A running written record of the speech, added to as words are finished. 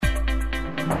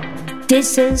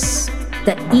This is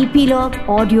the Epilogue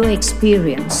audio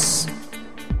experience.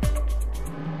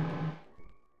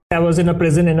 I was in a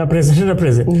prison.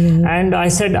 And I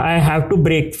said, I have to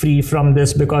break free from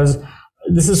this because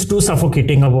this is too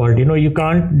suffocating a world. You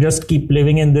can't just keep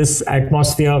living in this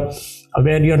atmosphere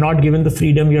where you're not given the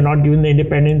freedom, you're not given the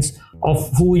independence of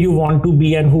who you want to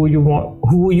be and who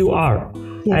you are.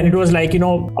 Yeah. And it was like,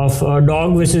 of a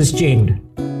dog which is chained.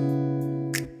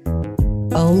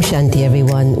 Om Shanti,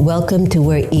 everyone. Welcome to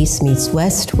Where East Meets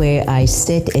West, where I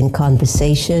sit in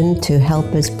conversation to help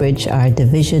us bridge our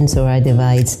divisions or our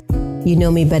divides. You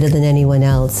know me better than anyone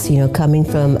else. Coming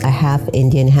from a half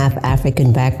Indian, half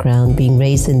African background, being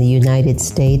raised in the United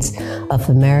States of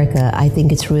America, I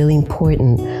think it's really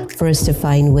important for us to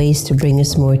find ways to bring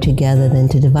us more together than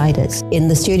to divide us. In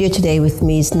the studio today with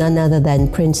me is none other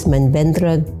than Prince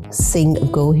Manvendra Singh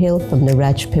Gohil from the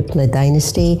Rajpipla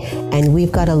dynasty, and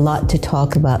we've got a lot to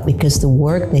talk about because the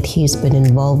work that he's been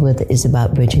involved with is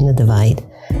about bridging the divide,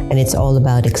 and it's all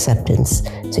about acceptance.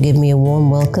 So give me a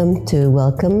warm welcome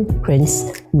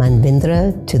Prince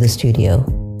Manvendra to the studio.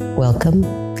 Welcome.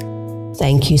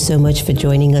 Thank you so much for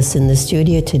joining us in the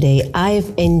studio today.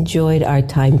 I've enjoyed our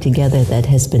time together that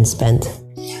has been spent.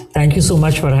 Thank you so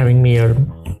much for having me here.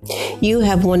 You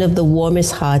have one of the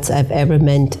warmest hearts I've ever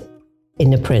met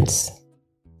in a prince.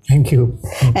 Thank you.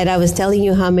 And I was telling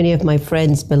you how many of my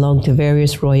friends belong to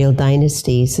various royal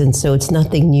dynasties, and so it's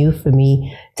nothing new for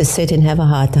me to sit and have a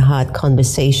heart-to-heart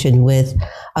conversation with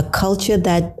a culture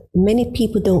that many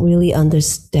people don't really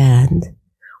understand.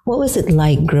 What was it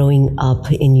like growing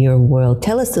up in your world?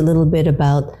 Tell us a little bit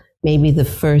about maybe the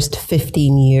first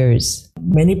 15 years.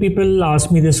 Many people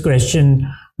ask me this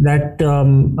question that,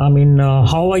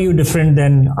 how are you different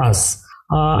than us?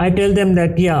 I tell them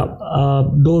that,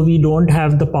 though we don't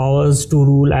have the powers to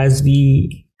rule as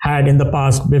we had in the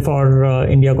past before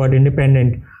India got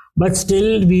independent, but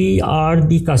still we are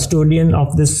the custodian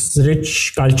of this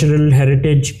rich cultural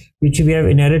heritage which we have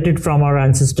inherited from our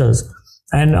ancestors.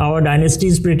 And our dynasty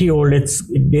is pretty old. It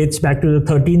dates back to the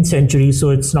 13th century, so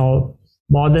it's now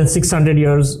more than 600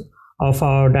 years of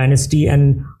our dynasty.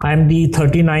 And I'm the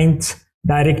 39th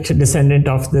direct descendant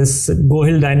of this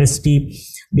Gohil dynasty,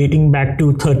 dating back to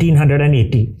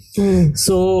 1380.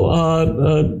 So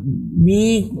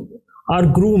we are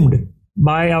groomed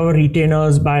by our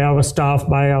retainers, by our staff,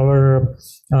 by our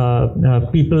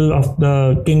people of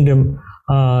the kingdom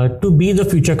to be the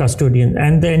future custodian.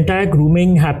 And the entire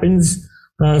grooming happens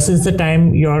since the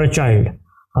time you are a child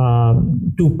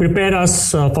to prepare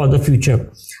us for the future.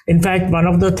 In fact, one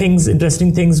of the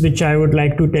interesting things which I would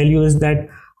like to tell you is that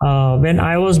when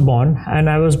I was born, and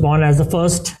I was born as the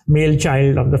first male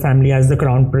child of the family, as the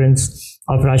crown prince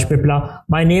of Rajpipla,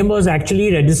 my name was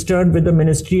actually registered with the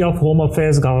Ministry of Home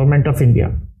Affairs, Government of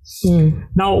India.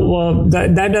 Now,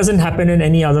 that doesn't happen in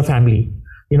any other family,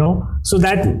 So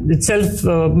that itself,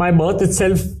 my birth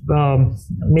itself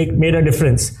made a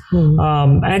difference.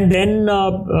 And then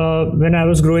when I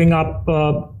was growing up,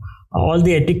 all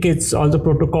the etiquettes, all the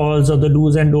protocols of the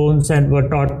do's and don'ts and were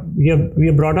taught. We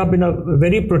are brought up in a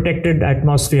very protected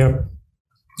atmosphere,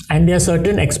 and there are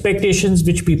certain expectations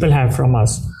which people have from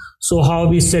us. So how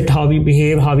we sit, how we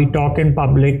behave, how we talk in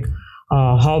public,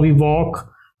 how we walk,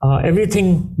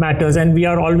 everything matters, and we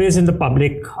are always in the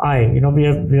public eye.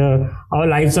 Our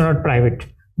lives are not private.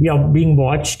 We are being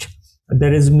watched.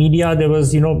 There is media. There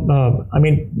was,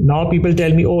 now people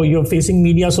tell me, oh, you're facing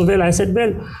media so well. I said,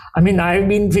 well, I've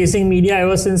been facing media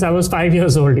ever since I was 5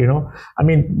 years old,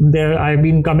 I've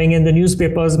been coming in the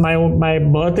newspapers. My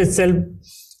birth itself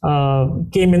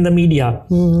came in the media.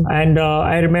 And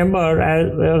I remember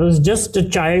I was just a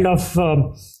child of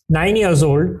 9 years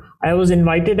old. I was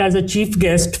invited as a chief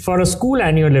guest for a school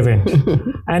annual event.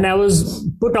 And I was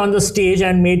put on the stage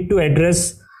and made to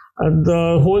address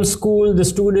the whole school, the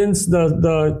students,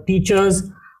 the teachers.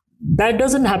 That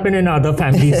doesn't happen in other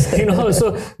families,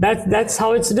 so that's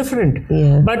how it's different.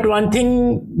 Yeah. But one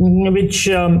thing which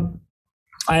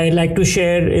I like to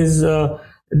share is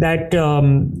that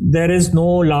there is no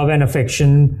love and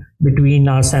affection between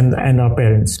us and our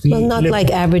parents. Not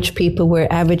like average people,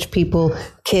 where average people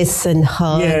kiss and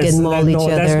hug and maul each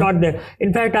other. That's not there.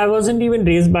 In fact, I wasn't even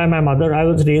raised by my mother. I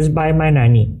was raised by my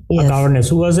nanny, a governess,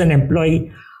 who was an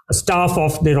employee, staff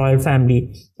of the royal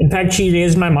family. In fact, she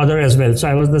raised my mother as well. So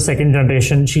I was the second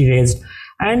generation she raised.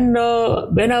 And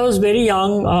when I was very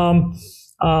young,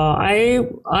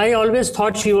 I always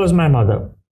thought she was my mother,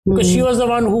 because she was the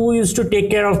one who used to take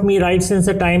care of me right since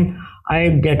the time I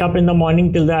get up in the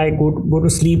morning till I go to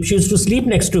sleep. She used to sleep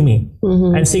next to me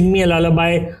and sing me a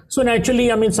lullaby. So naturally,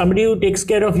 somebody who takes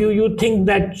care of you, you think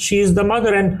that she is the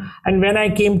mother. And when I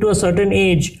came to a certain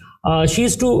age, I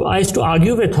used to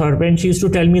argue with her when she used to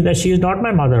tell me that she is not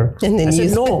my mother. And then I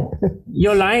said, no,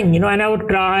 you're lying, and I would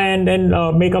cry and then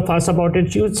make a fuss about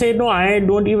it. She would say, no, I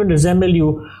don't even resemble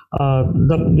you.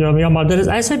 Your mother is.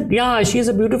 I said, yeah, she's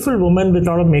a beautiful woman with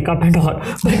a lot of makeup and all,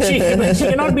 but she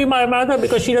cannot be my mother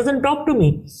because she doesn't talk to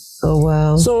me. Oh,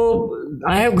 wow. So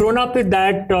I have grown up with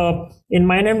that in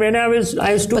mind. And when I used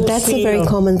to But that's see, a very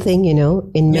common thing,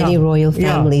 in many royal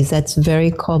families. That's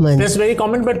very common. That's very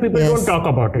common, but people don't talk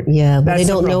about it. Yeah, but that's they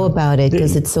don't know about it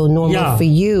because it's so normal for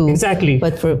you. Exactly.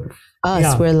 But for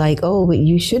us, we're like, oh, but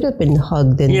you should have been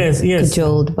hugged and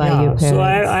cajoled by your parents. So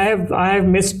I have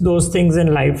missed those things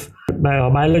in life by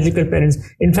our biological parents.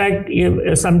 In fact,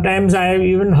 sometimes I have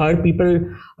even heard people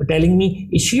telling me,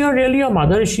 is she really your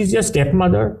mother? She's your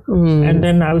stepmother? And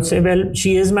then I would say, well,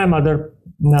 she is my mother.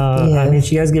 I mean,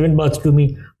 she has given birth to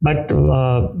me. But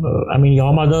I mean,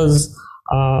 your mothers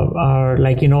are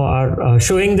like, are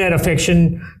showing their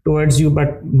affection towards you,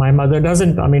 but my mother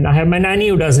doesn't. I mean, I have my nanny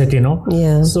who does it,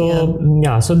 Yeah.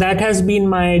 So that has been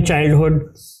my childhood.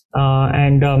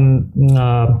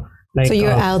 So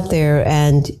you're out there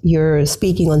and you're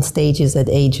speaking on stages at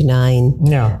age 9.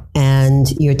 Yeah.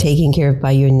 And you're taken care of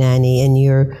by your nanny and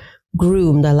you're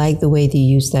groomed. I like the way they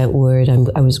use that word.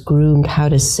 I was groomed how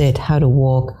to sit, how to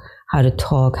walk, how to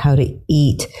talk, how to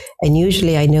eat. And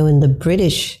usually I know in the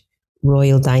British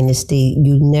royal dynasty,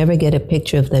 you never get a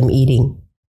picture of them eating.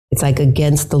 It's like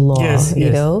against the law, you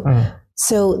know?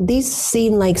 So these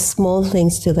seem like small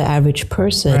things to the average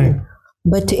person. Right.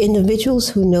 But to individuals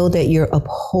who know that you're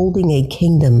upholding a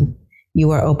kingdom, you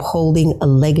are upholding a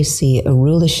legacy, a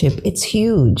rulership, it's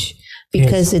huge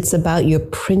because it's about your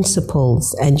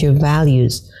principles and your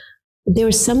values. There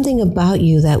was something about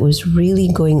you that was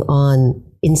really going on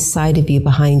inside of you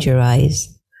behind your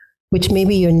eyes, which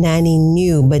maybe your nanny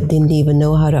knew but didn't even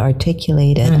know how to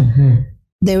articulate it.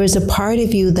 There was a part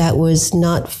of you that was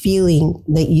not feeling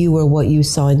that you were what you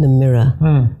saw in the mirror.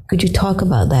 Could you talk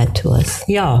about that to us?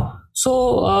 Yeah.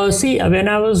 So, see, when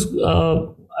I was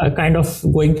kind of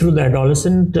going through the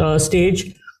adolescent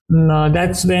stage,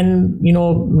 that's when,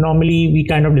 normally we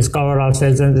kind of discover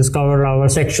ourselves and discover our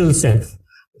sexual self,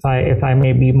 if I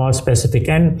may be more specific.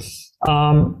 And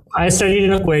I studied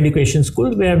in a co-education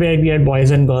school where we had boys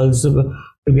and girls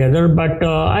together, but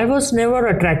I was never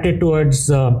attracted towards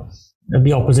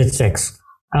the opposite sex.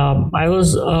 I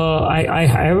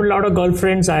have a lot of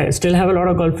girlfriends. I still have a lot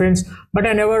of girlfriends, but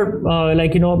I never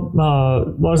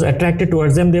was attracted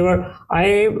towards them.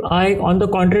 I on the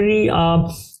contrary,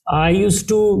 I used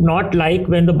to not like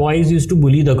when the boys used to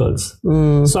bully the girls.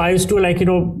 So I used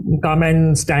to come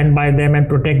and stand by them and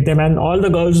protect them. And all the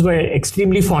girls were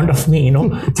extremely fond of me,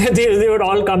 they would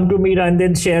all come to me and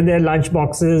then share their lunch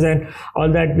boxes and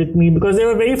all that with me because they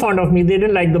were very fond of me. They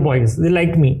didn't like the boys. They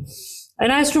liked me.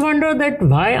 And I used to wonder that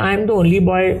why I'm the only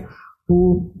boy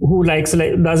who does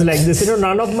like this.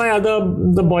 None of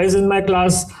the boys in my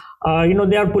class,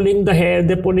 they are pulling the hair,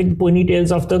 they're pulling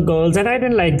ponytails of the girls, and I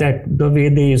didn't like that the way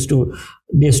they used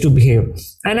to behave.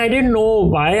 And I didn't know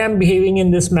why I'm behaving in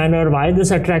this manner, why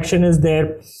this attraction is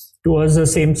there towards the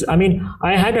same. I mean,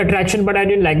 I had attraction, but I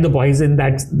didn't like the boys in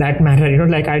that manner.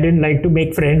 I didn't like to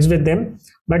make friends with them,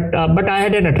 but I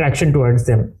had an attraction towards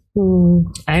them.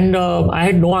 And I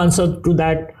had no answer to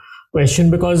that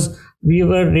question because we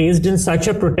were raised in such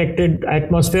a protected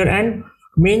atmosphere, and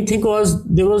main thing was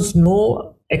there was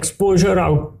no exposure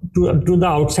out to the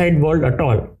outside world at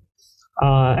all.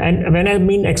 And when I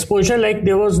mean exposure,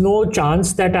 there was no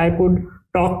chance that I could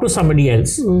talk to somebody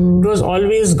else. It was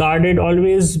always guarded,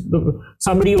 always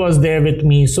somebody was there with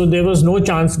me. So there was no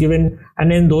chance given.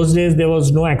 And in those days, there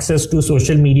was no access to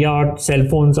social media or cell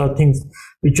phones or things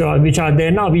which are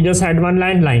there now. We just had one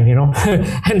landline,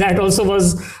 and that also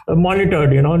was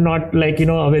monitored, not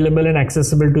available and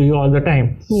accessible to you all the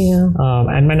time. Yeah.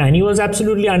 And my nanny was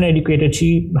absolutely uneducated.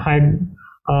 She had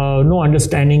no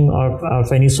understanding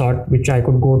of any sort, which I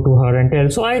could go to her and tell.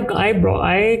 So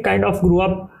I kind of grew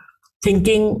up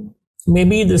thinking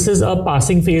maybe this is a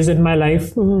passing phase in my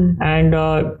life, and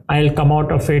I'll come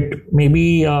out of it.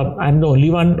 Maybe I'm the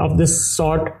only one of this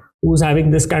sort who's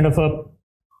having this kind of a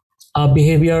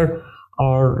behavior,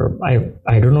 or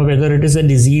I don't know whether it is a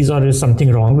disease or is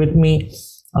something wrong with me.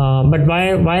 But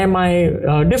why am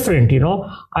I different?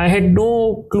 I had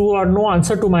no clue or no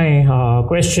answer to my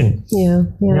question.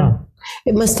 Yeah.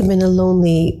 It must have been a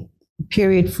lonely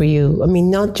period for you. I mean,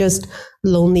 not just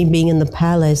lonely being in the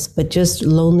palace, but just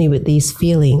lonely with these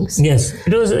feelings. Yes,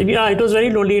 it was. Yeah, it was very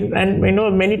lonely. And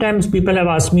many times people have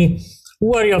asked me,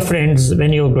 who are your friends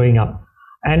when you were growing up?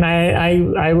 And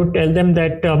I would tell them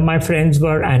that my friends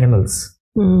were animals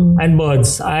and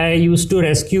birds. I used to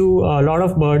rescue a lot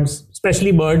of birds,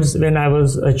 especially birds when I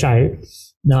was a child,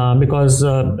 because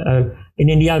in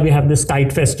India we have this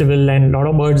kite festival, and a lot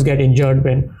of birds get injured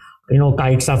when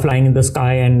kites are flying in the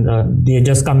sky, and they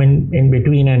just come in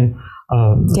between, and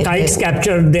kites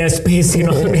capture their space,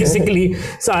 basically.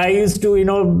 So I used to,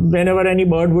 whenever any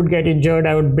bird would get injured,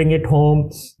 I would bring it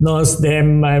home, nurse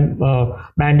them,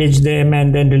 bandage them,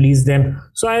 and then release them.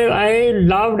 So I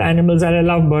loved animals and I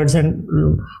loved birds, and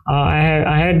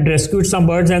I had rescued some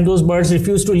birds, and those birds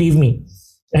refused to leave me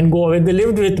and go away. They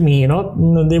lived with me,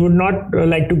 they would not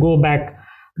like to go back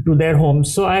to their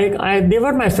homes. So they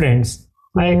were my friends.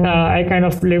 I kind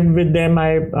of lived with them.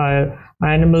 My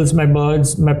animals, my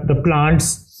birds, the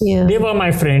plants, they were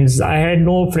my friends. I had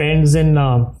no friends in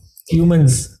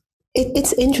humans.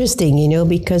 It's interesting,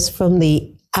 because from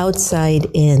the outside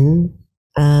in,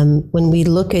 when we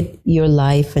look at your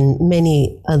life and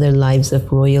many other lives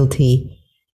of royalty,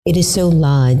 it is so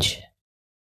large.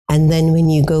 And then when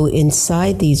you go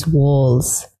inside these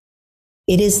walls,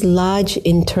 it is large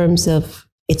in terms of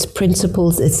its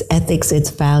principles, its ethics, its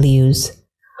values,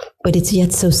 but it's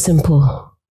yet so simple.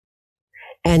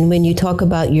 And when you talk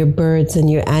about your birds and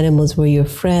your animals were your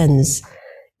friends,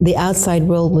 the outside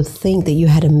world would think that you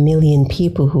had 1 million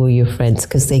people who were your friends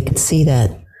because they could see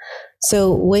that.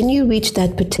 So when you reach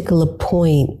that particular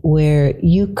point where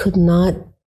you could not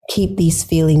keep these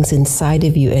feelings inside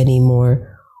of you anymore,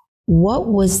 what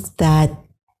was that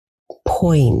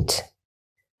point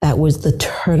that was the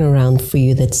turnaround for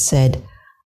you that said,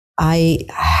 I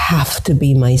have to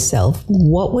be myself?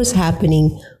 What was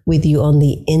happening with you on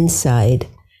the inside,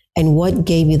 and what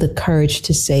gave you the courage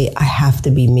to say, I have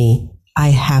to be me? I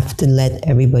have to let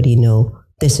everybody know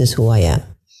this is who I am.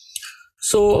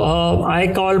 So I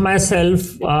call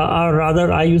myself, or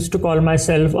rather I used to call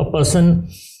myself a person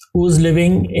who's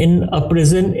living in a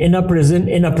prison, in a prison,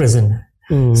 in a prison.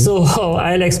 So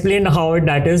I'll explain how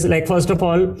that is. Like, first of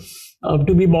all,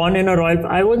 to be born in a royal,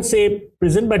 I won't say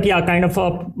prison, but kind of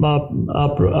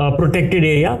a protected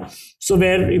area. So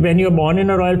when you're born in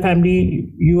a royal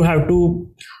family, you have to,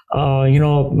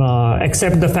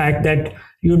 accept the fact that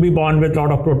you'll be born with a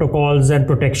lot of protocols and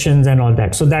protections and all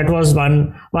that. So that was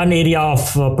one area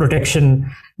of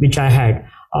protection which I had.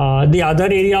 The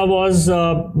other area was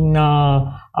I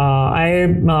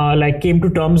came to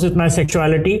terms with my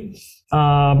sexuality,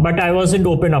 but I wasn't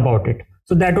open about it.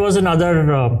 So that was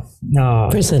another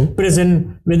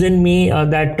prison within me,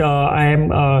 that I am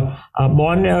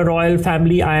born in a royal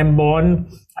family. I am born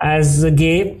as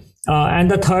gay. And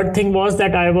the third thing was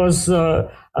that I was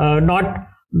not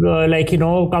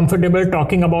comfortable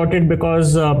talking about it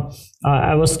because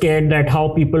I was scared that how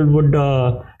people would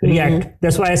react.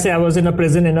 That's why I say I was in a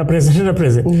prison, in a prison, in a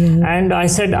prison. And I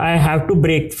said, I have to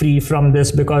break free from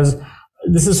this because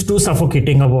this is too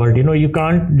suffocating a world. You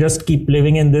can't just keep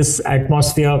living in this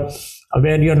atmosphere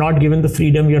where you're not given the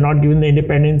freedom, you're not given the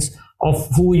independence of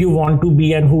who you want to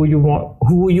be and who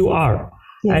you are.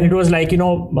 Yeah. And it was like,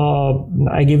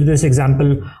 I give this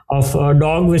example of a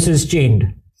dog which is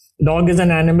chained. Dog is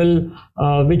an animal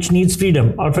which needs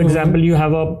freedom. Or for example, you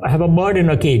have a bird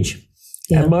in a cage.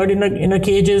 Yeah. A bird in a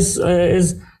cage is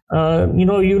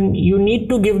you need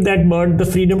to give that bird the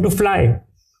freedom to fly.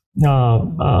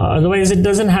 Otherwise it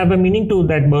doesn't have a meaning to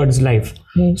that bird's life.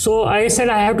 So I said,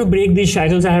 I have to break these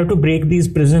shackles, I have to break these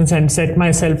prisons and set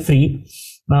myself free,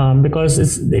 because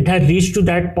it had reached to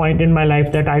that point in my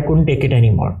life that I couldn't take it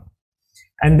anymore.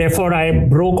 And therefore I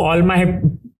broke all my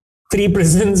 3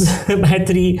 prisons,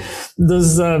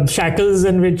 those shackles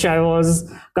in which I was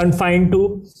confined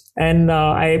to, and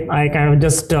I kind of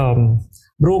just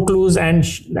broke loose and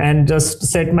just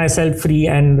set myself free.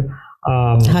 And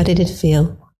how did it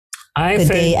feel? The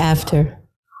day after?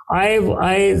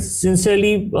 I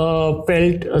sincerely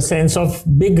felt a sense of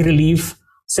big relief,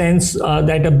 sense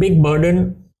that a big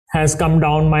burden has come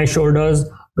down my shoulders,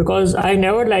 because I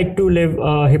never liked to live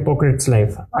a hypocrite's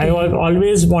life. I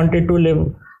always wanted to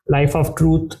live life of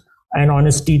truth and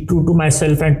honesty, true to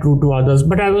myself and true to others.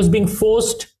 But I was being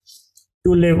forced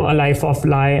to live a life of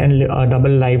lie and a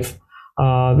double life,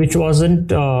 which wasn't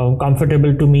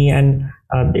comfortable to me. And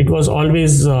it was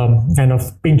always kind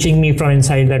of pinching me from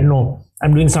inside that, no,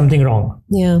 I'm doing something wrong.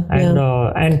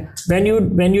 And when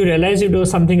you realize you do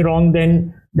something wrong,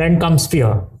 then comes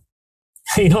fear.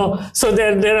 So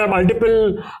there are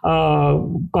multiple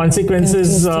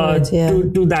consequences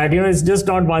to that. It's just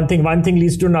not one thing. One thing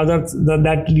leads to another,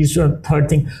 that leads to a third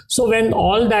thing. So when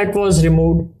all that was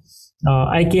removed,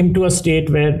 I came to a state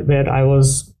where I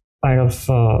was kind of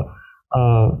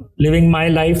living my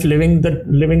life, living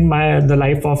the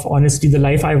life of honesty, the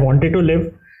life I wanted to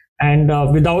live, and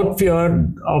without fear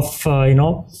of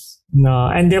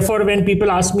and therefore when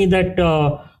people ask me that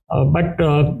but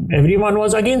everyone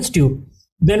was against you.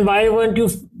 Then why weren't you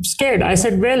scared? I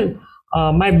said, well,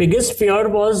 my biggest fear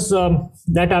was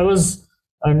that I was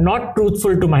not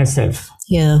truthful to myself.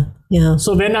 Yeah.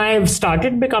 So when I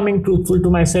started becoming truthful to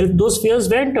myself, those fears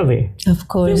went away. Of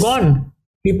course. They're gone.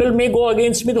 People may go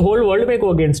against me, the whole world may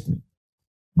go against me.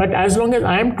 But as long as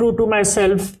I'm true to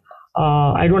myself,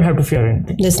 I don't have to fear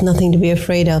anything. There's nothing to be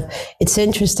afraid of. It's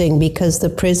interesting because the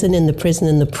prison,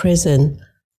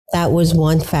 that was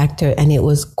one factor, and it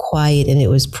was quiet and it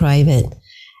was private.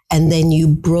 And then you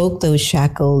broke those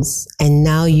shackles, and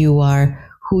now you are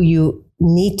who you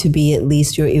need to be. At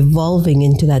least you're evolving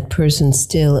into that person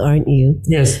still, aren't you?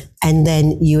 Yes. And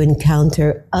then you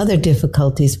encounter other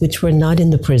difficulties which were not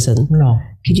in the prison. No.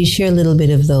 Could you share a little bit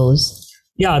of those?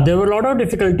 Yeah, there were a lot of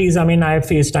difficulties. I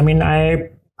faced.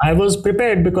 I was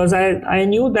prepared because I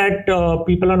knew that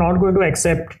people are not going to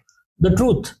accept the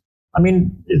truth.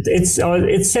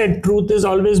 It's said truth is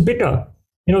always bitter.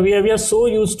 We are so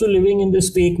used to living in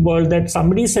this fake world that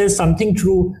somebody says something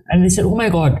true and they say, oh my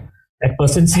God, that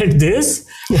person said this.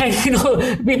 And,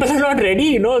 people are not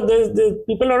ready, the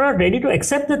people are not ready to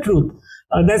accept the truth.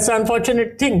 That's the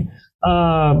unfortunate thing.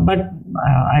 But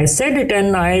I said it,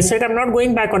 and I said, I'm not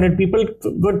going back on it. People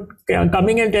were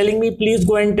coming and telling me, please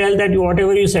go and tell that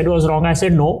whatever you said was wrong. I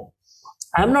said, no.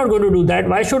 I'm not going to do that.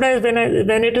 Why should I? When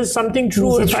it is something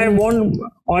true, if I want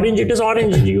orange, it is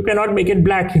orange. You cannot make it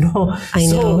black, I know.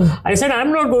 So I said,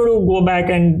 I'm not going to go back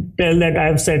and tell that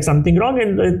I've said something wrong.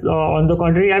 And on the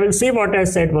contrary, I will say what I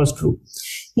said was true.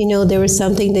 There was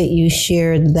something that you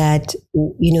shared that,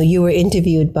 you were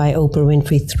interviewed by Oprah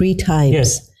Winfrey 3 times.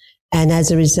 Yes. And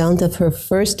as a result of her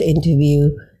first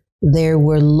interview, there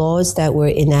were laws that were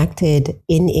enacted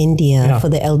in India for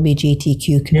the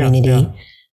LGBTQ community. Yeah.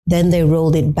 Then they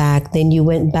rolled it back. Then you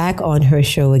went back on her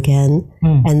show again.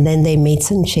 And then they made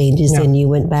some changes. And you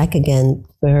went back again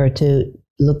for her to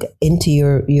look into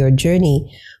your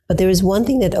journey. But there was one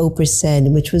thing that Oprah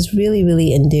said, which was really,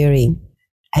 really endearing.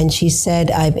 And she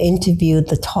said, I've interviewed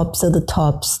the tops of the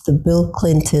tops, the Bill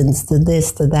Clintons, the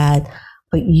this, the that.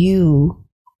 But you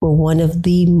were one of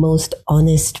the most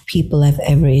honest people I've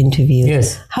ever interviewed.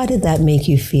 Yes. How did that make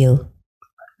you feel?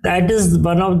 That is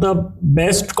one of the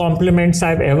best compliments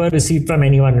I've ever received from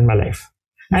anyone in my life.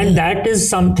 And that is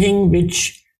something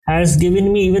which has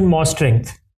given me even more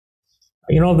strength.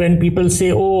 When people say,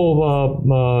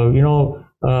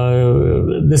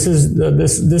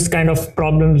 this kind of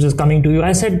problems is coming to you.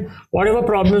 I said, whatever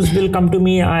problems will come to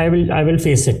me, I will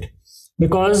face it.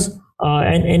 Because,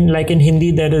 like in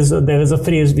Hindi, there is a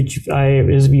phrase which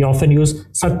we often use,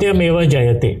 Satyameva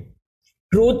Jayate.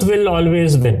 Truth will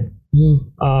always win.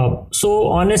 So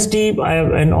honesty, and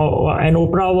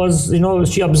Oprah was,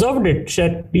 she observed it. She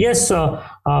said, yes,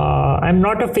 I'm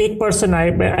not a fake person.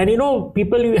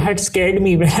 People had scared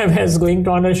me when I was going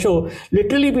on a show.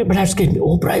 Literally, people had scared me.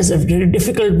 Oprah is a very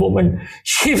difficult woman.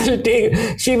 She will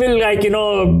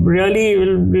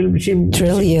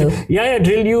drill you. Yeah,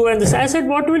 drill you. And I said,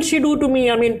 what will she do to me?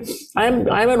 I'm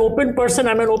an open person.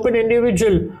 I'm an open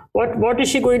individual. What is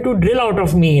she going to drill out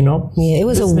of me? Yeah, it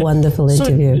was a wonderful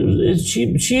interview.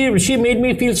 She made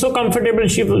me feel so comfortable.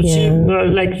 She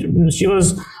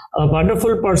was a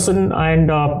wonderful person, and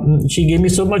she gave me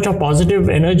so much of positive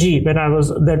energy when I was,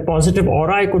 that positive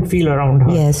aura I could feel around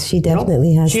her. Yes, she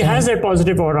definitely has. She has that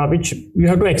positive aura, which you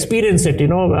have to experience it,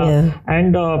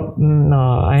 and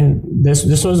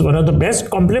this was one of the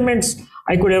best compliments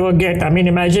I could ever get.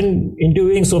 Imagine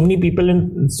interviewing so many people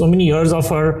in so many years of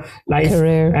her life,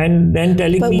 career, and then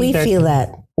telling me that. But we feel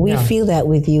that. We feel that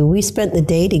with you. We spent the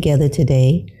day together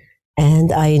today,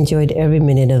 and I enjoyed every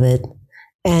minute of it.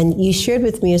 And you shared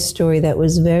with me a story that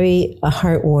was very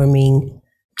heartwarming,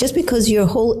 just because your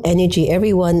whole energy,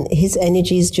 his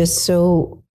energy is just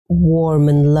so warm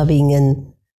and loving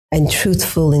and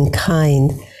truthful and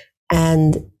kind.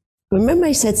 And remember,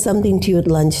 I said something to you at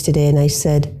lunch today, and I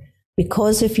said,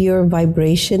 because of your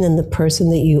vibration and the person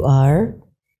that you are,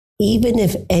 even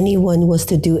if anyone was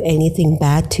to do anything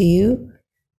bad to you,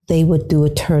 they would do a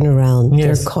turnaround. Yes.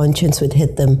 Their conscience would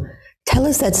hit them. Tell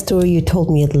us that story you told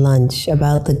me at lunch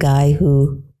about the guy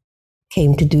who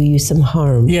came to do you some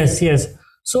harm. Yes.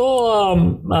 So,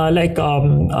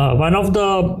 one of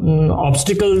the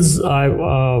obstacles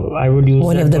I would use.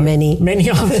 One of the many. Many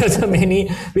of the many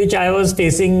which I was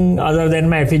facing, other than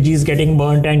my effigies getting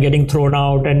burnt and getting thrown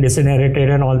out and incinerated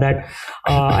and all that,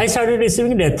 I started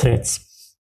receiving death threats.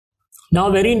 Now,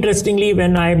 very interestingly,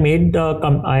 when I made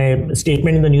a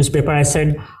statement in the newspaper, I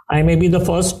said, I may be the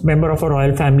first member of a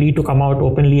royal family to come out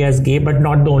openly as gay, but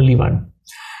not the only one.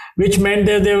 Which meant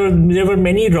that there were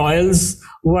many royals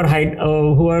who are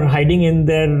hiding in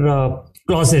their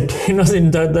closet. In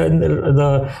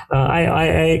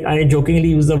I jokingly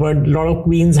use the word, a lot of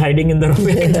queens hiding in the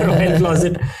royal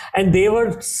closet, and they were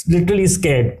literally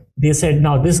scared. They said,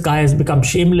 now this guy has become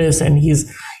shameless, and he's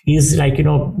like,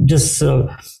 just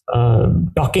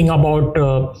talking about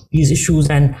these issues,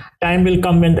 and time will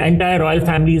come when the entire royal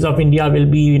families of India will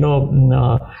be,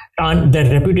 their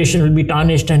reputation will be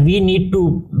tarnished, and we need to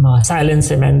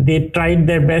silence him. And they tried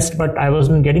their best, but I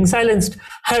wasn't getting silenced.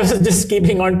 I was just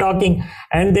keeping on talking.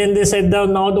 And then they said,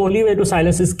 now the only way to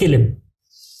silence is kill him.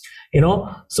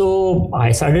 So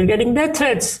I started getting death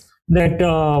threats that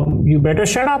you better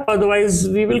shut up, otherwise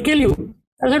we will kill you.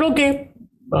 I said, okay,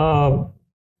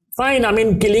 fine. I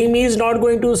mean, killing me is not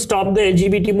going to stop the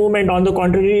LGBT movement. On the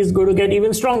contrary, it's going to get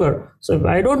even stronger. So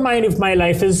I don't mind if my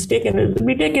life is taken, it will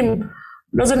be taken.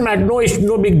 Doesn't matter. No issue,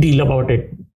 no big deal about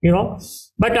it,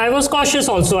 But I was cautious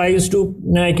also. I used to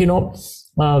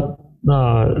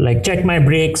check my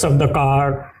brakes of the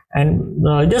car and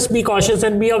just be cautious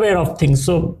and be aware of things.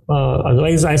 So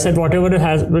otherwise, I said whatever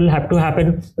will have to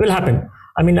happen will happen.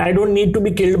 I mean, I don't need to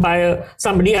be killed by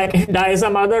somebody. I can die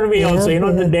some other way also.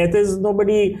 The death is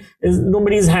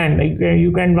nobody's hand.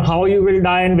 You can, how you will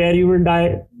die and where you will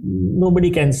die,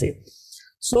 nobody can say.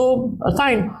 So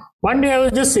fine. One day I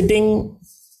was just sitting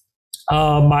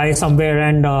by somewhere,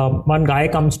 and one guy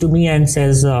comes to me and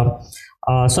says,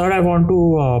 "Sir, I want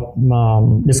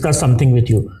to discuss something with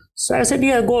you." So I said,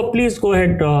 "Yeah, please go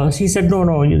ahead." He said, "No,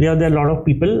 there are a lot of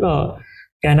people.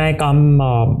 Can I come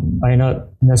in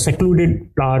a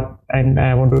secluded part, and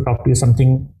I want to talk to you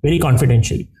something very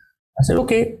confidentially?" I said,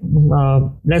 "Okay,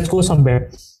 let's go somewhere."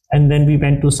 And then we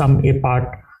went to a part,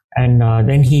 and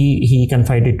then he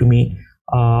confided to me,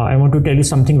 "I want to tell you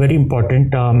something very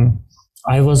important.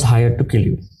 I was hired to kill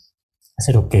you." I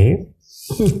said, "Okay."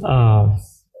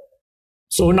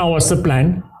 So now what's the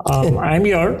plan? I'm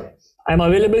here. I'm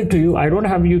available to you.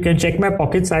 You can check my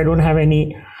pockets. I don't have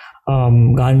any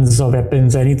guns or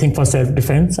weapons, anything for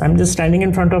self-defense. I'm just standing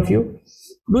in front of you.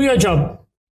 Do your job.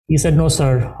 He said, "No,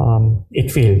 sir,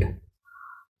 it failed."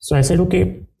 So I said, "Okay,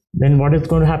 then what is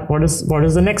going to happen? What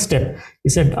is the next step?" He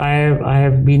said, I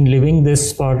have been living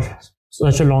this for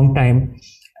such a long time,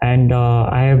 and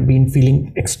I have been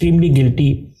feeling extremely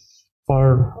guilty for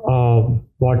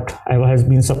what I has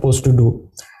been supposed to do.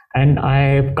 And I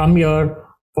have come here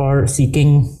for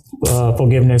seeking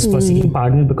forgiveness, for seeking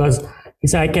pardon, because he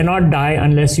said, "I cannot die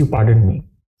unless you pardon me."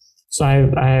 So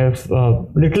I have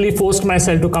literally forced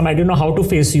myself to come. I don't know how to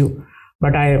face you,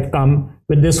 but I have come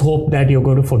with this hope that you're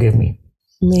going to forgive me.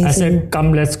 Amazing. I said,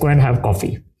 "Come, let's go and have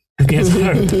coffee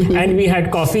together." And we had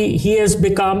coffee. He has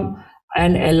become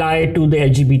an ally to the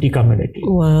LGBT community.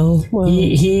 Wow.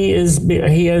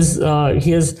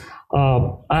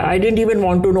 I didn't even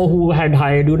want to know who had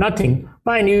hired you, nothing.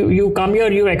 Fine, you come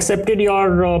here, you accepted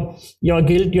your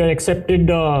guilt, you accepted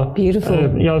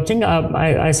beautiful your thing.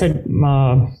 I said,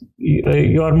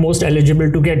 you are most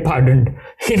eligible to get pardoned,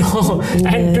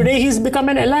 and today he's become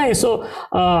an ally. So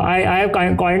I have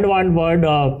coined one word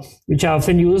which I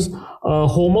often use,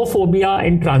 homophobia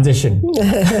in transition.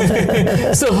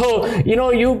 So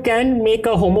you can make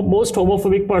a most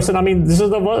homophobic person. I mean, this is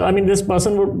the word. I mean, this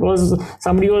person was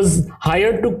somebody who was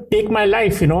hired to take my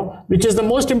life, which is the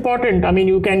most important. I mean,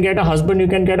 you can get a husband, you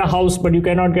can get a house, but you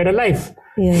cannot get a life.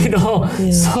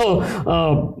 So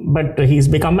but he's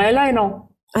become my ally now.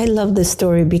 I love this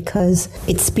story because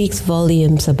it speaks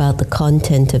volumes about the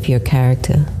content of your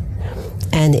character.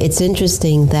 And it's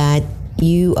interesting that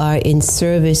you are in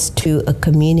service to a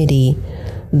community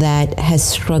that has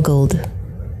struggled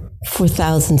for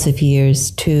thousands of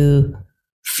years to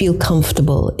feel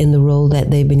comfortable in the role that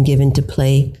they've been given to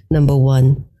play, number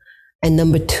one. And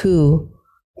number two,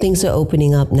 things are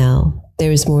opening up now.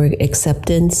 There is more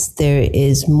acceptance. There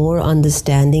is more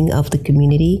understanding of the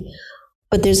community.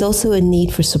 But there's also a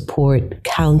need for support,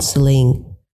 counseling,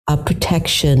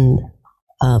 protection,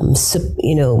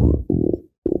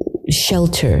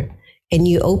 shelter. And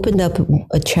you opened up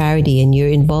a charity, and you're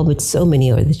involved with so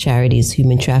many other charities.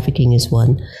 Human trafficking is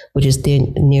one, which is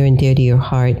near and dear to your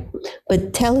heart.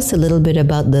 But tell us a little bit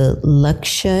about the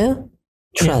Lakshya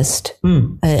Trust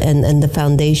and the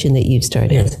foundation that you've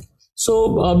started. Yes.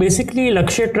 So basically,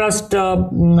 Lakshya Trust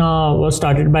was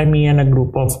started by me and a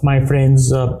group of my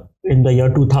friends in the year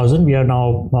 2000. We are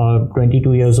now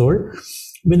 22 years old,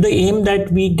 with the aim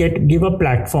that we give a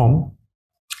platform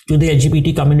to the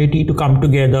LGBT community to come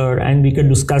together, and we can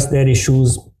discuss their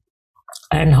issues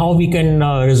and how we can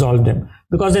resolve them.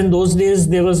 Because in those days,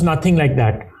 there was nothing like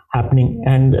that happening.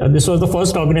 And this was the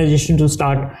first organization to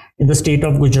start in the state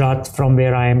of Gujarat, from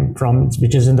where I am from,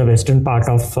 which is in the western part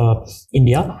of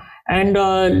India. And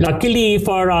luckily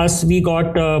for us, we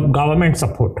got government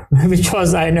support, which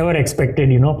was I never expected,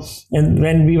 And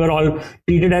when we were all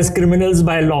treated as criminals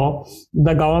by law,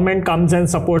 the government comes and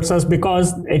supports us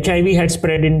because HIV had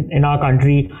spread in our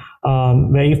country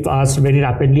very fast, very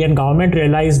rapidly. And government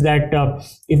realized that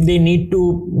if they need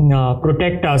to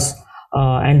protect us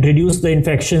and reduce the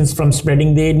infections from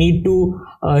spreading, they need to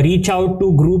reach out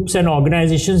to groups and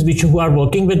organizations who are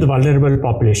working with vulnerable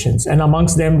populations. And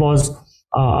amongst them was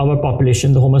our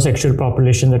population, the homosexual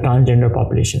population, the transgender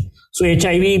population. So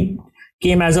HIV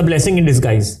came as a blessing in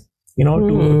disguise,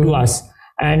 to us.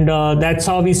 And that's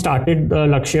how we started the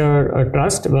Lakshya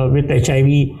Trust with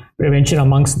HIV prevention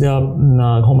amongst the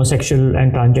homosexual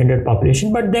and transgender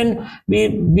population. But then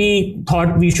we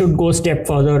thought we should go a step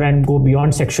further and go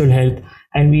beyond sexual health.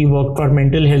 And we worked for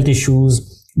mental health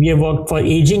issues. We have worked for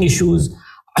aging issues.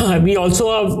 We also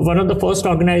are one of the first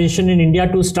organizations in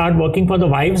India to start working for the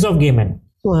wives of gay men.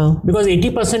 Wow. Because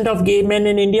 80% of gay men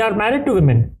in India are married to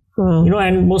women. Wow.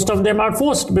 And most of them are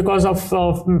forced because of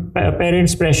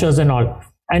parents' pressures and all.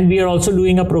 And we are also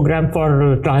doing a program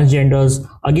for transgenders.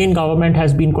 Again, government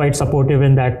has been quite supportive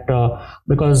in that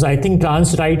because I think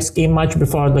trans rights came much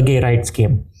before the gay rights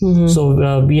came. Mm-hmm.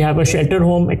 So we have a shelter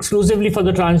home exclusively for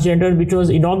the transgender, which was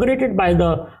inaugurated by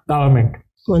the government.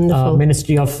 Wonderful.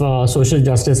 Ministry of Social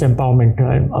Justice Empowerment.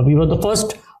 We were the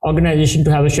first organization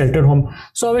to have a shelter home.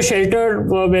 So our shelter,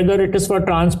 whether it is for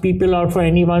trans people or for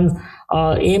anyone,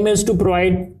 aim is to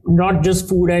provide not just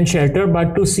food and shelter,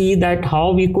 but to see that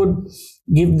how we could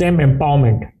give them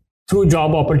empowerment through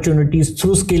job opportunities,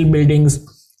 through skill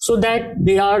buildings, so that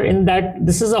they are in that,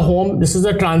 this is a home, this is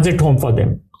a transit home for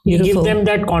them. Beautiful. We give them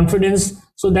that confidence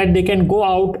so that they can go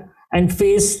out and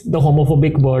face the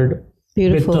homophobic world.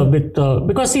 Beautiful.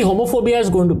 Because see, homophobia is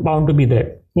bound to be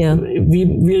there. Yeah. We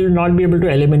will not be able to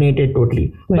eliminate it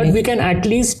totally, right. But we can at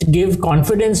least give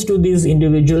confidence to these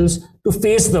individuals to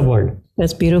face the world.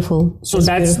 That's beautiful. So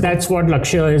that's what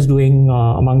Lakshya is doing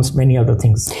amongst many other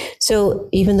things. So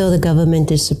even though the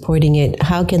government is supporting it,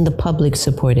 how can the public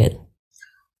support it?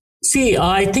 See,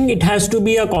 I think it has to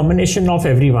be a combination of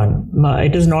everyone.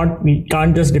 It is not, we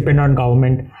can't just depend on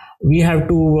government. We have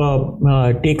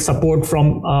to take support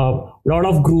from a lot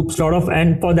of groups,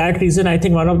 and for that reason, I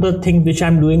think one of the things which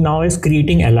I'm doing now is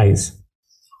creating allies.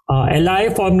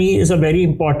 Ally for me is a very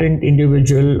important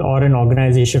individual or an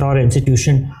organization or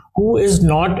institution who is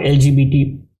not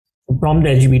LGBT, from the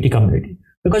LGBT community.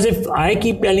 Because if I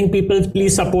keep telling people,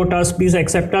 please support us, please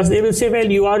accept us, they will say, well,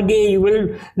 you are gay, you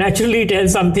will naturally tell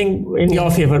something in your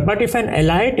favor. But if an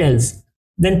ally tells,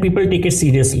 then people take it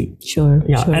seriously. Sure.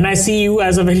 Yeah. Sure. And I see you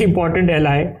as a very important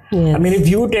ally. Yes. I mean, if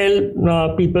you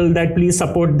tell people that please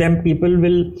support them, people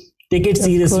will take it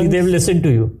seriously. They will listen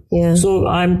to you. Yeah. So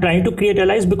I'm trying to create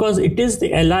allies because it is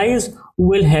the allies who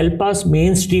will help us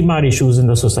mainstream our issues in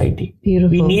the society. Beautiful.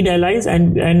 We need allies,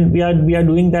 and we are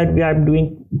doing that. We are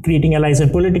creating allies in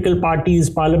political parties,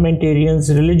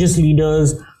 parliamentarians, religious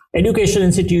leaders, education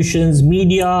institutions,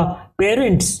 media,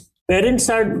 parents. Parents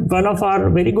are one of our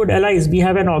very good allies. We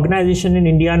have an organization in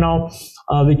India now,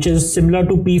 which is similar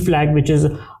to PFLAG, which is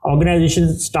an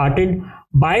organization started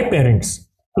by parents.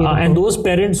 And those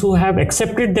parents who have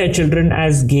accepted their children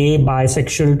as gay,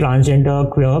 bisexual,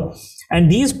 transgender, queer. And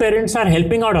these parents are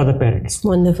helping out other parents.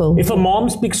 Wonderful. If a mom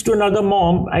speaks to another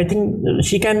mom, I think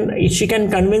she can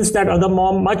convince that other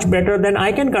mom much better than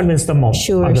I can convince the mom.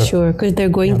 Sure, because they're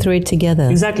going through it together.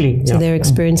 Exactly. So they're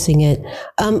experiencing it.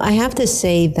 I have to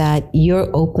say that your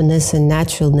openness and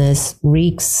naturalness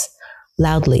reeks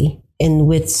loudly and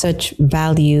with such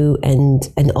value and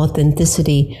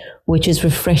authenticity, which is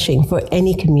refreshing for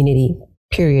any community,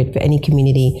 period, for any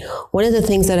community. One of the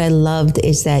things that I loved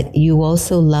is that you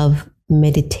also love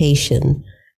meditation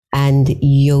and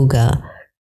yoga.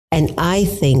 And I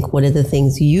think one of the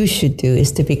things you should do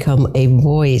is to become a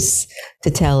voice to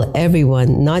tell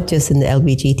everyone, not just in the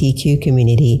LGBTQ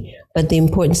community, but the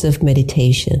importance of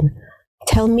meditation.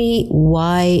 Tell me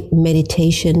why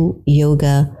meditation,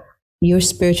 yoga, your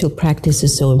spiritual practice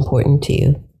is so important to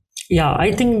you. Yeah,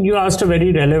 I think you asked a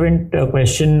very relevant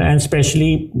question, and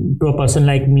especially to a person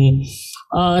like me.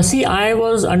 See, I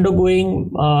was undergoing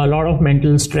a lot of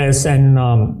mental stress, and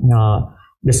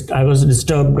I was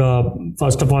disturbed,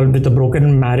 first of all, with a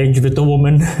broken marriage with a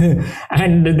woman,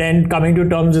 and then coming to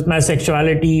terms with my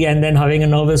sexuality, and then having a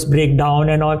nervous breakdown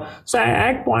and all. So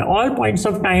at all points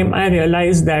of time, I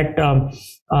realized that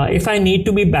if I need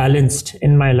to be balanced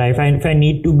in my life, and if I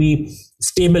need to be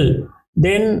stable,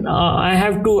 then I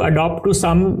have to adopt to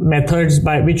some methods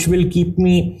by which will keep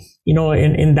me,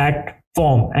 in that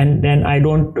form, and then I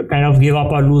don't kind of give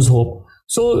up or lose hope.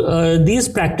 So these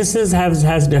practices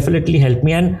has definitely helped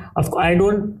me, and I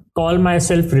don't call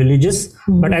myself religious,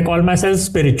 but I call myself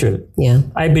spiritual. Yeah.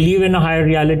 I believe in a higher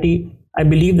reality. I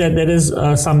believe that there is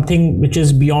something which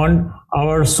is beyond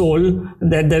our soul,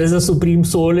 that there is a supreme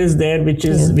soul is there, which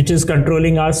is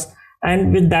controlling us.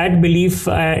 And with that belief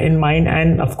in mind,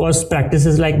 and of course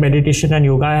practices like meditation and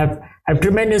yoga have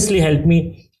tremendously helped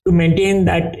me to maintain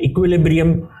that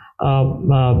equilibrium,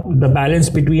 the balance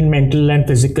between mental and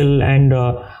physical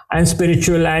and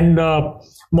spiritual and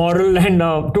moral and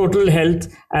total health,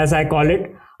 as I call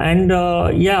it. And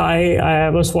I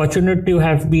was fortunate to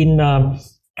have been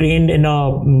trained in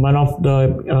one of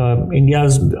the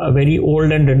India's very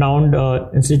old and renowned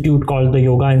institute called the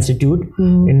Yoga Institute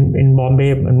in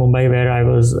Bombay, in Mumbai, where I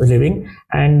was living.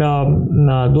 And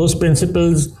those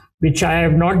principles, which I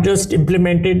have not just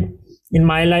implemented in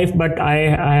my life, but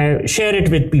I share it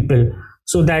with people,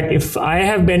 so that if I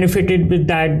have benefited with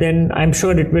that, then I'm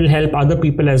sure it will help other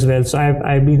people as well. So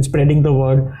I've been spreading the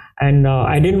word, and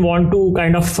I didn't want to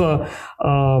kind of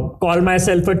call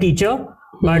myself a teacher,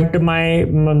 but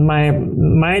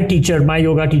my teacher, my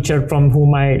yoga teacher from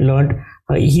whom I learned,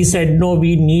 he said, no,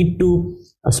 we need to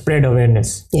spread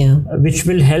awareness, which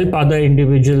will help other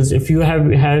individuals. If you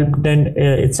have helped, then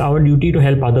it's our duty to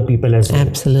help other people as well.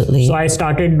 Absolutely. So I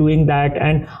started doing that,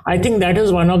 and I think that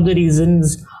is one of the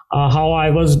reasons how I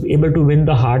was able to win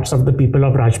the hearts of the people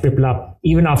of Rajpipla,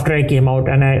 even after I came out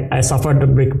and I suffered the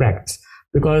brickbats.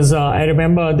 Because I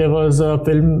remember there was a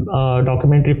film,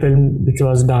 documentary film, which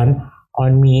was done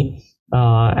on me,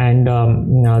 and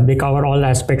they cover all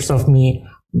aspects of me,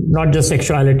 not just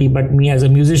sexuality, but me as a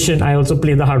musician. I also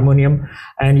play the harmonium,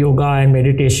 and yoga and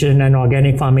meditation and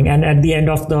organic farming. And at the end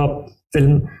of the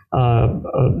film,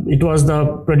 it was the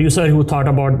producer who thought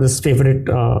about this favorite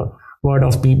word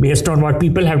of me based on what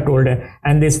people have told her.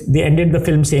 And they ended the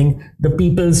film saying, the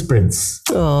people's prince.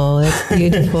 Oh, that's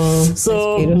beautiful.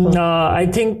 So that's beautiful. I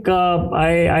think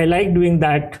I like doing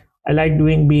that. I like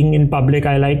being in public.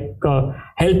 I like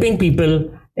helping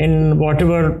people in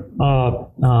whatever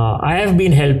I have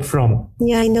been helped from.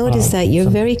 Yeah, I noticed that you're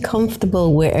very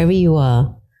comfortable wherever you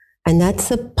are, and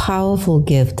that's a powerful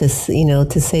gift, to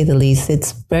say the least.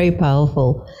 It's very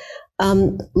powerful.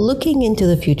 Looking into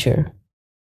the future,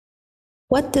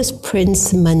 what does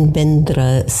Prince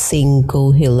Manbendra Singh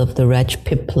Gohil of the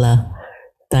Rajpipla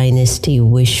dynasty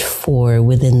wish for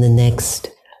within the next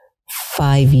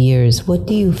 5 years? What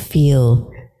do you feel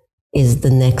is the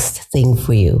next thing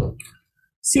for you?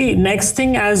 See, next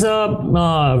thing, as a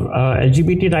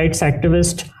LGBT rights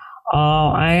activist,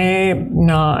 I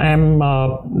am.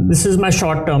 This is my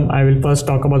short term. I will first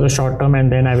talk about the short term,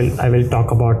 and then I will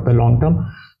talk about the long term.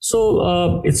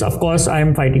 So it's, of course, I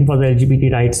am fighting for the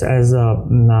LGBT rights as a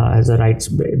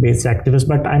rights-based activist,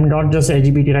 but I'm not just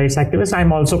LGBT rights activist.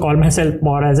 I'm also call myself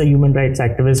more as a human rights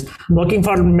activist, working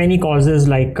for many causes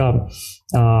like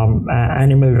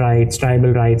animal rights,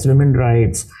 tribal rights, women's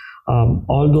rights,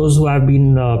 all those who have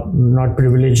been not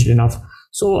privileged enough.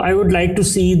 So I would like to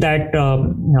see that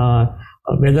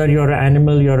whether you're an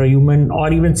animal, you're a human,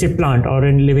 or even say plant or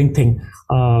a living thing,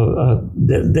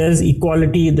 there's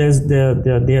equality.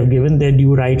 They have given their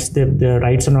due rights. Their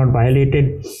rights are not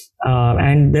violated,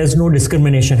 and there's no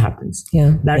discrimination happens.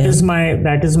 That is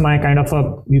my kind of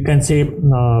a, you can say,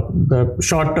 the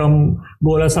short term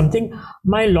goal or something.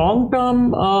 My long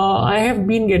term, I have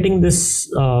been getting this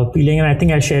feeling, and I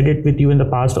think I shared it with you in the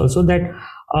past also, that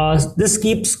this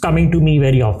keeps coming to me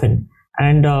very often.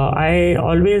 And I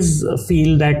always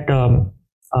feel that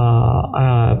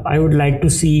I would like to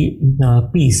see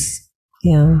peace.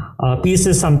 Peace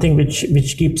is something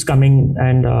which keeps coming,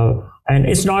 and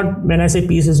it's not, when I say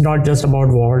peace, it's not just about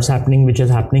wars happening, which is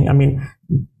happening. I mean,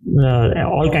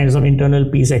 all kinds of internal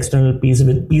peace, external peace,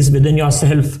 peace within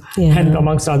yourself, and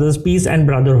amongst others, peace and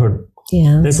brotherhood.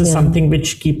 This is something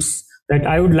which keeps, that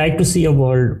I would like to see a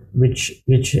world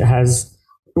which has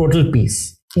total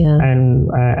peace.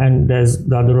 And there's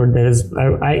the other road. There is,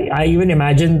 I even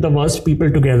imagine the worst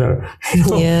people together,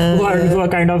 who are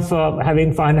kind of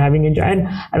having fun, having enjoy. And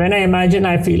when I imagine,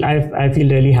 I feel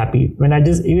really happy. When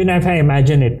even if I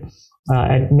imagine it,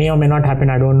 it may or may not happen,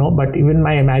 I don't know. But even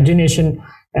my imagination,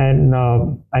 and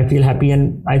I feel happy.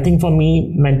 And I think for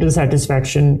me, mental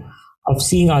satisfaction of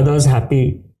seeing others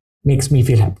happy makes me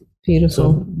feel happy. Beautiful.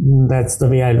 So that's the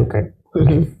way I look at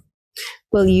it.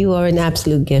 Well, you are an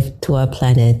absolute gift to our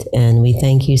planet, and we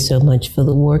thank you so much for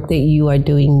the work that you are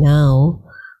doing now,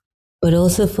 but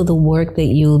also for the work that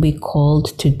you will be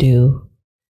called to do.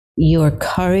 Your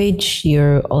courage,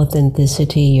 your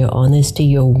authenticity, your honesty,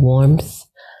 your warmth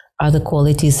are the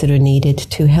qualities that are needed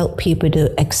to help people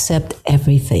to accept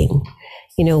everything.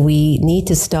 We need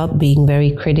to stop being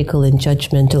very critical and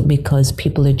judgmental, because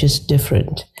people are just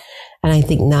different. And I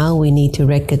think now we need to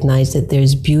recognize that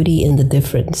there's beauty in the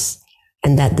difference,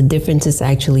 and that the difference is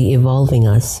actually evolving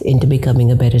us into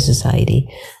becoming a better society.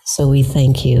 So we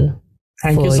thank you.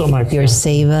 Thank you so much. Your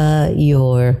seva,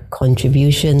 your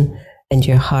contribution, and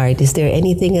your heart. Is there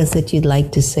anything else that you'd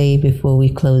like to say before we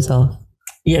close off?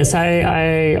 Yes,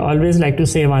 I always like to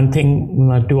say one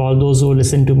thing to all those who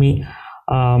listen to me.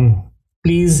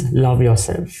 Please love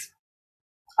yourself.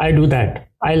 I do that.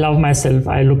 I love myself.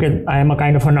 I am a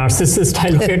kind of a narcissist. I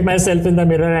look at myself in the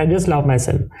mirror and I just love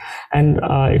myself. And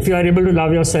if you are able to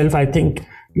love yourself, I think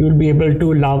you will be able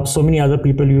to love so many other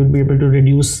people. You will be able to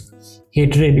reduce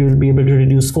hatred. You will be able to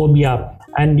reduce phobia.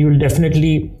 And you will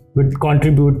definitely would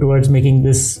contribute towards making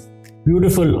this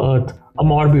beautiful earth a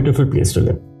more beautiful place to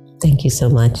live. Thank you so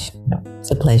much. Yeah.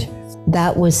 It's a pleasure.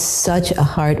 That was such a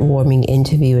heartwarming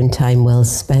interview and time well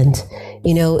spent.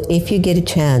 You know, if you get a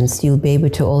chance, you'll be able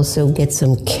to also get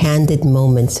some candid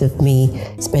moments of me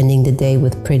spending the day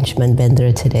with Prince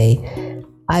Manvendra today.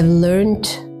 I've learned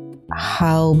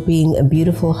how being a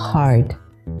beautiful heart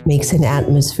makes an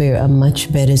atmosphere a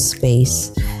much better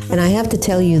space. And I have to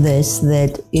tell you this,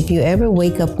 that if you ever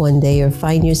wake up one day or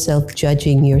find yourself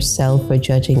judging yourself or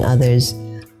judging others,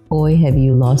 boy, have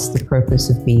you lost the purpose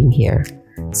of being here.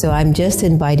 So I'm just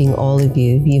inviting all of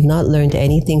you, if you've not learned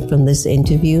anything from this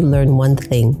interview, learn one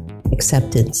thing: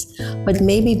 acceptance. But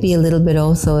maybe be a little bit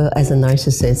also as a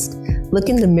narcissist. Look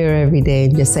in the mirror every day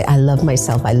and just say, I love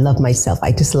myself, I love myself,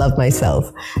 I just love myself.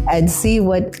 And see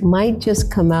what might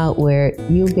just come out, where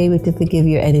you'll be able to forgive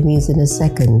your enemies in a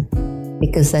second,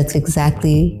 because that's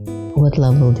exactly what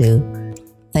love will do.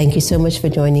 Thank you so much for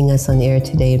joining us on air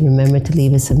today. And remember to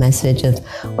leave us a message of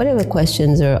whatever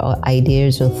questions or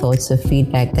ideas or thoughts or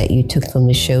feedback that you took from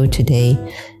the show today.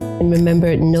 And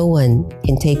remember, no one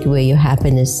can take away your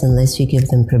happiness unless you give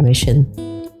them permission.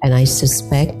 And I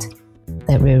suspect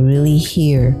that we're really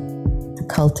here to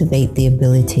cultivate the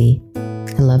ability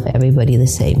to love everybody the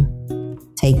same.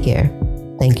 Take care.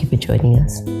 Thank you for joining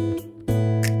us.